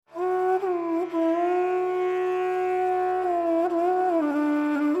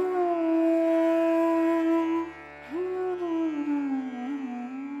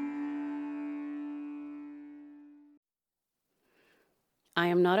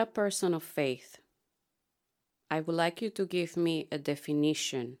I'm not a person of faith. I would like you to give me a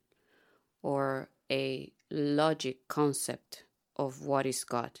definition or a logic concept of what is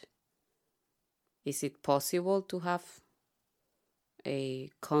God. Is it possible to have a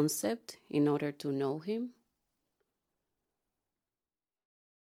concept in order to know Him?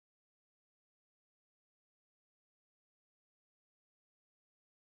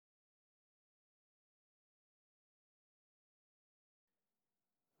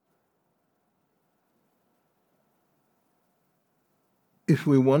 If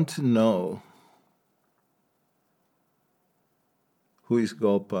we want to know who is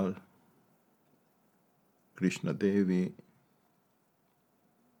Gopal, Krishna Devi,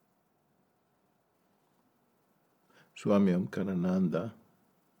 Swami Omkarananda,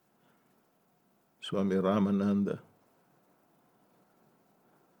 Swami Ramananda,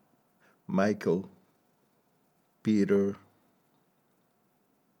 Michael, Peter,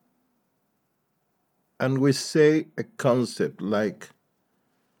 and we say a concept like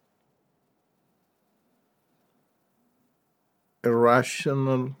a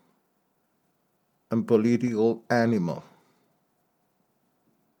rational and political animal.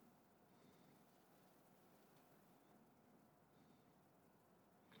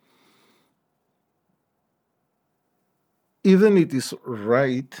 Even it is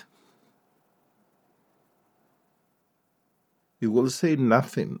right, it will say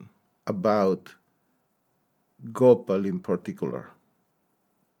nothing about Gopal in particular.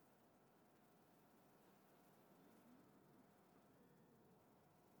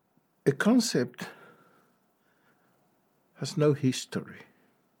 A concept has no history,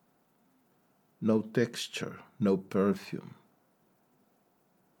 no texture, no perfume,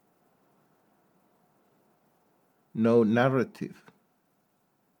 no narrative.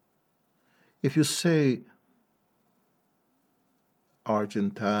 If you say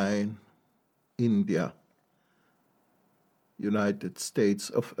Argentine, India, United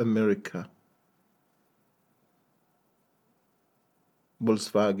States of America,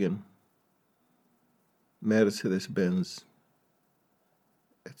 Volkswagen, Mercedes-Benz,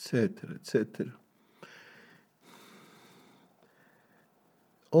 etc., etc.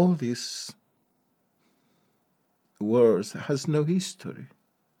 All these words has no history.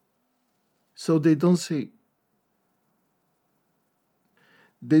 So they don't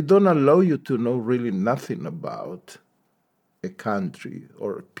allow you to know really nothing about a country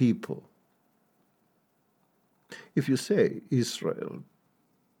or a people. If you say Israel,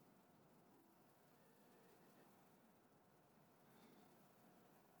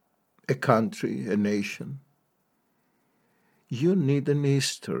 a country, a nation, you need an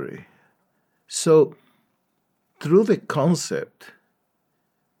history. So through the concept,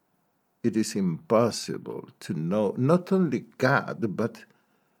 it is impossible to know not only God, but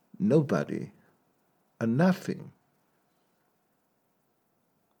nobody and nothing.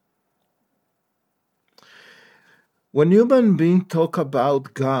 When human beings talk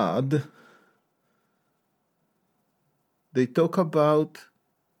about God, they talk about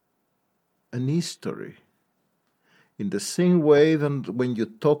an history. In the same way that when you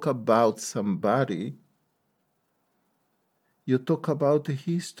talk about somebody, you talk about a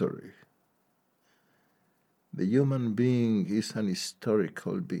history. The human being is an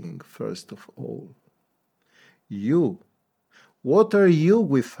historical being, first of all. You, what are you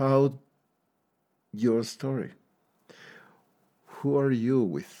without your story? Who are you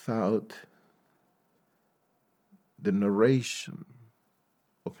without the narration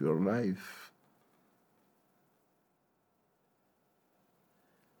of your life?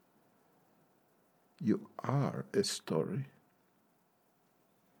 You are a story.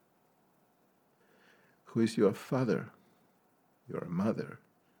 Who is your father, your mother?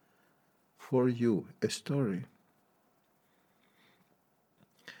 For you, a story.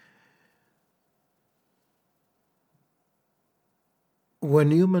 When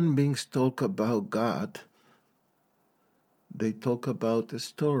human beings talk about God, they talk about a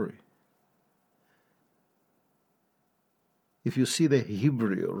story. If you see the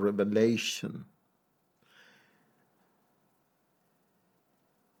Hebrew revelation,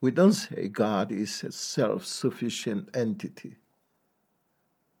 we don't say God is a self-sufficient entity.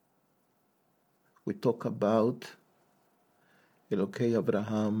 We talk about Elokei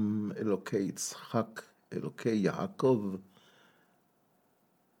Abraham, Elokei Yitzchak, Elokei Yaakov,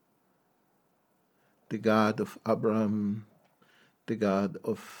 the God of Abraham, the God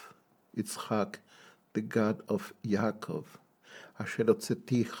of Yitzchak, the God of Yaakov, Asher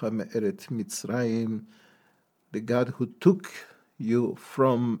hotzeticha me'eretz Mitzrayim, the God who took you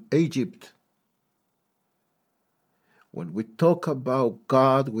from Egypt. When we talk about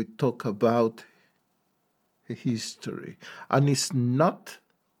God, we talk about history. And it's not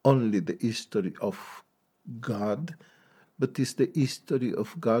only the history of God, but it's the history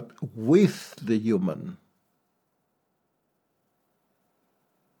of God with the human.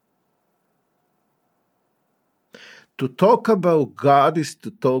 To talk about God is to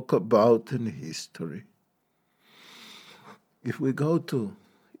talk about an history. If we go to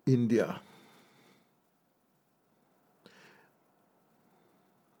India,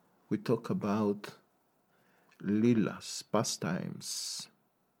 we talk about Leelas, pastimes.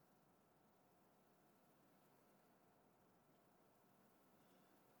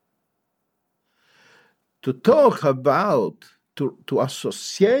 To talk about, to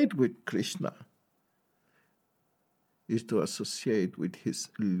associate with Krishna is to associate with his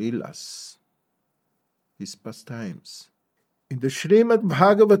Leelas, his pastimes. In the Srimad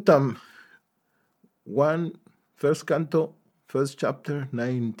Bhagavatam, first canto, first chapter,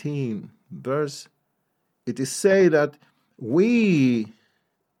 19 verse, it is said that we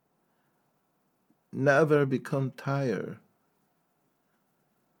never become tired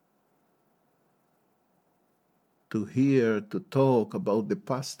to hear, to talk about the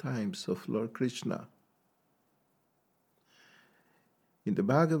pastimes of Lord Krishna. In the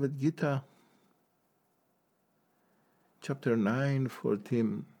Bhagavad Gita, chapter 9,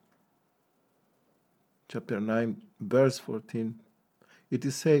 verse 14, it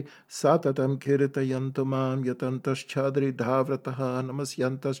is say, Satatam kiritayanto mam yatantas chadri dhavrataha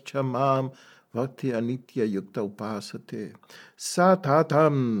namasyantas chamam bhakti anitya yukta upasate.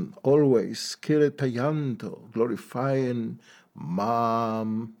 Satatam, always, kiritayanto, glorifying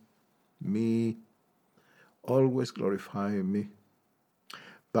mam, me, always glorifying me.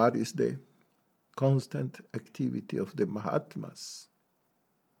 That is the constant activity of the Mahatmas.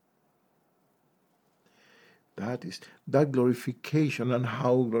 That is that glorification. And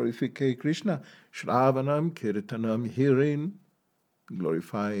how glorify Krishna? Shravanam, Kirtanam, hearing,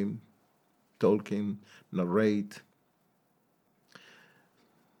 glorifying, talking, narrate.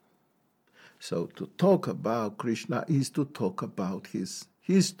 So to talk about Krishna is to talk about his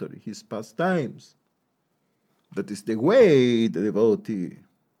history, his pastimes. That is the way the devotee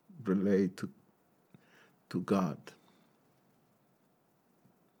relate to God.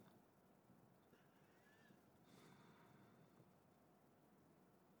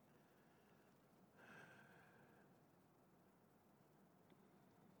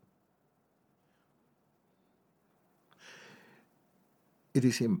 It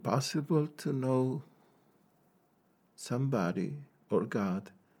is impossible to know somebody or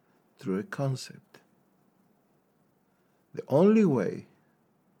God through a concept. The only way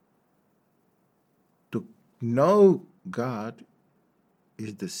to know God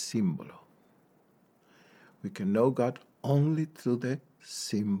is the symbol. We can know God only through the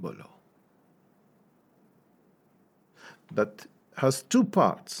symbol. That has two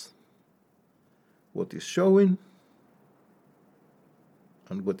parts. What is showing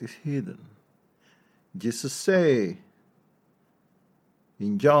and what is hidden. Jesus say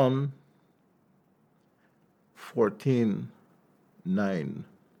in John 14:9,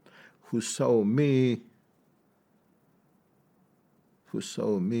 who saw me,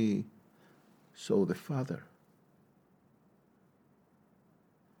 saw the Father.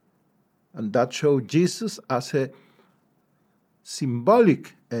 And that showed Jesus as a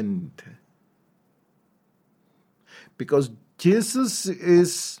symbolic entity. Because Jesus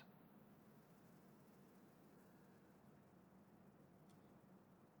is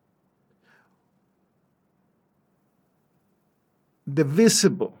the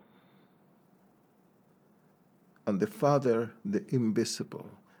visible and the Father the invisible.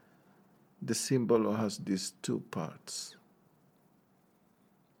 The symbol has these two parts.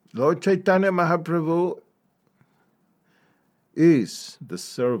 Lord Chaitanya Mahaprabhu is the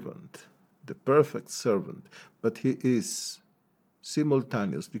servant, the perfect servant, but he is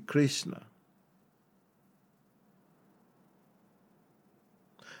simultaneously Krishna.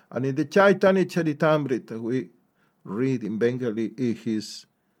 And in the Chaitanya Charitamrita, we read in Bengali his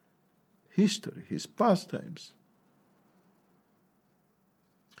history, his pastimes.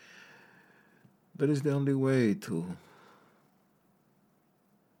 That is the only way to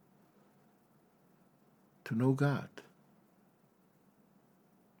know God.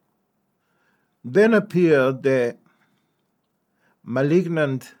 Then appeared the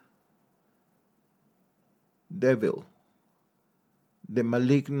malignant devil, the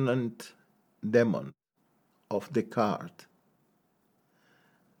malignant demon of the card.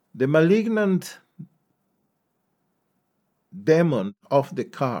 The malignant demon of the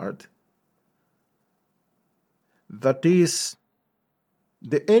card that is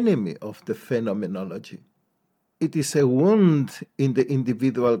the enemy of the phenomenology. It is a wound in the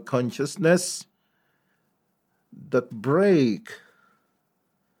individual consciousness that break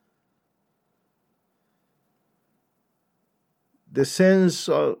the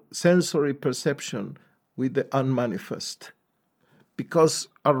sensory perception with the unmanifest, because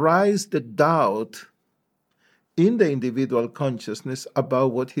arise the doubt in the individual consciousness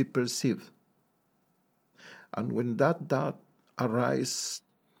about what he perceives. And when that doubt arises,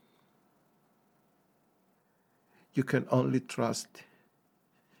 you can only trust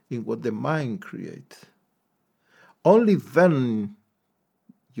in what the mind creates. Only then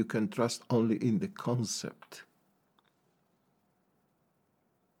you can trust only in the concept.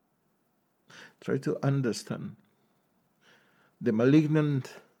 Try to understand. The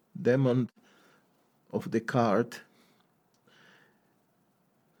malignant demon of Descartes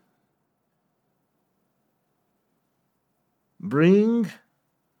bring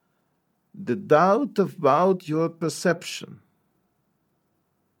the doubt about your perception.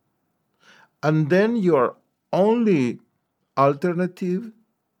 And then your only alternative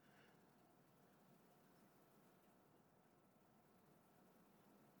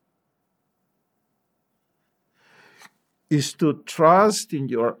is to trust in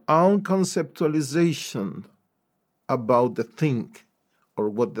your own conceptualization about the thing or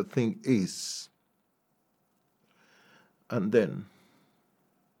what the thing is. And then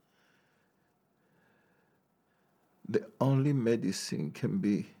the only medicine can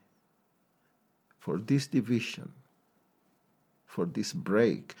be for this division, for this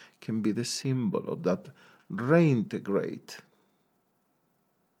break, can be the symbol of that reintegrate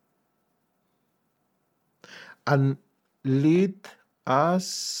and lead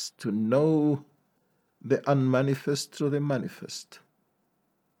us to know the unmanifest through the manifest,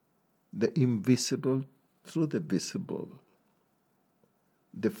 the invisible through the visible,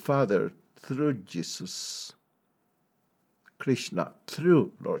 the Father through Jesus, Krishna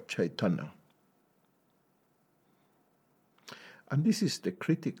through Lord Chaitanya. And this is the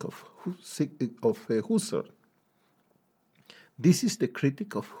critic of Husserl. This is the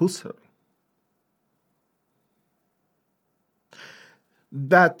critic of Husserl.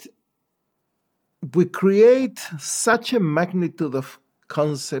 That we create such a magnitude of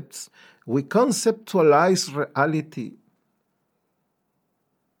concepts, we conceptualize reality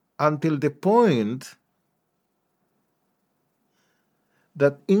until the point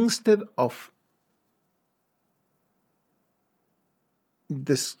that instead of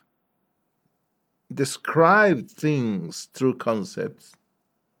describe things through concepts,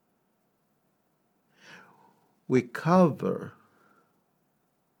 we cover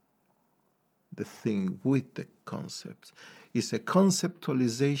the thing with the concepts. It's a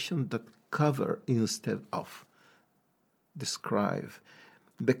conceptualization that cover instead of describe.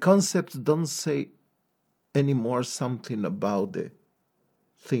 The concepts don't say anymore something about the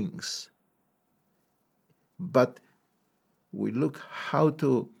things, but we look how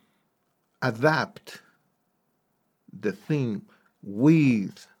to adapt the thing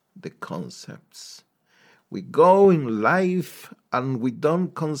with the concepts. We go in life and we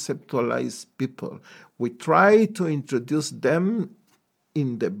don't conceptualize people. We try to introduce them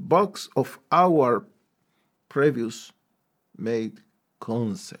in the box of our previous made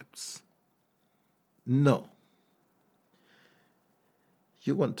concepts. No.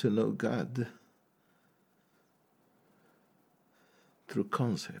 You want to know God through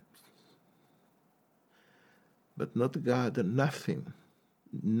concepts. But not God, nothing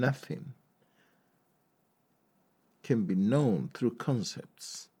can be known through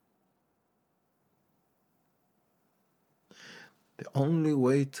concepts. The only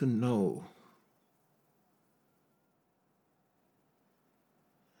way to know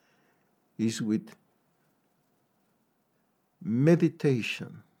is with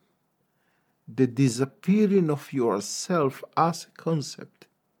meditation, the disappearing of yourself as a concept.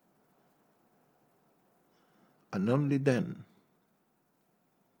 And only then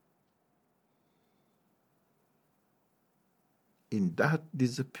in that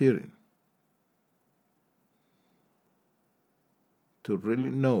disappearing, to really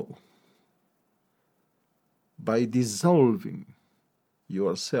know, by dissolving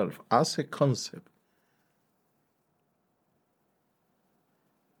yourself as a concept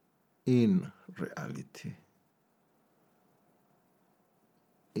in reality,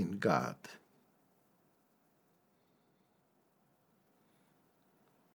 in God.